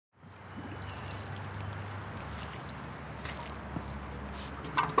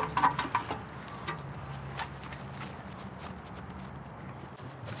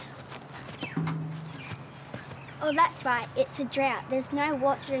Oh, that's right. It's a drought. There's no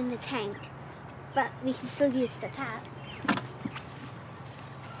water in the tank, but we can still use the tap.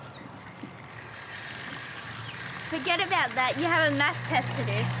 Forget about that. You have a maths test to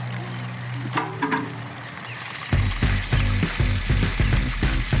do.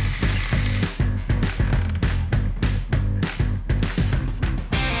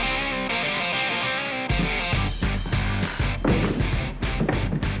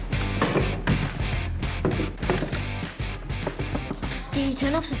 Did you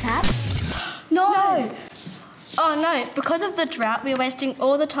turn off the tap? No! Oh no, because of the drought, we're wasting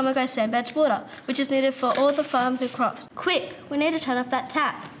all the Tomago sandbeds water, which is needed for all the farms and crops. Quick, we need to turn off that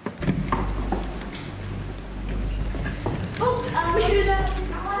tap. We should have...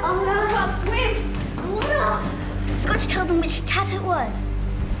 Oh no, I can't swim! Water! Forgot to tell them which tap it was.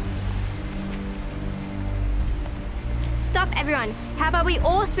 Stop, everyone. How about we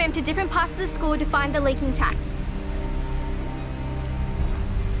all swim to different parts of the school to find the leaking tap?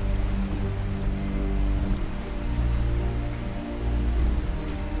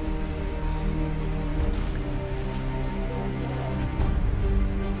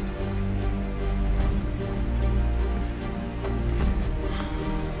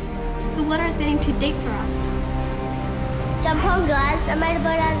 The water is getting too deep for us. Jump on, guys. I made a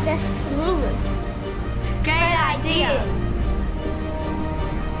boat out of desks and rulers. Great idea.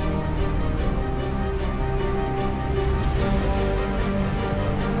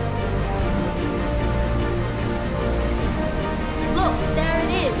 Look, there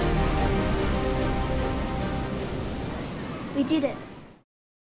it is. We did it.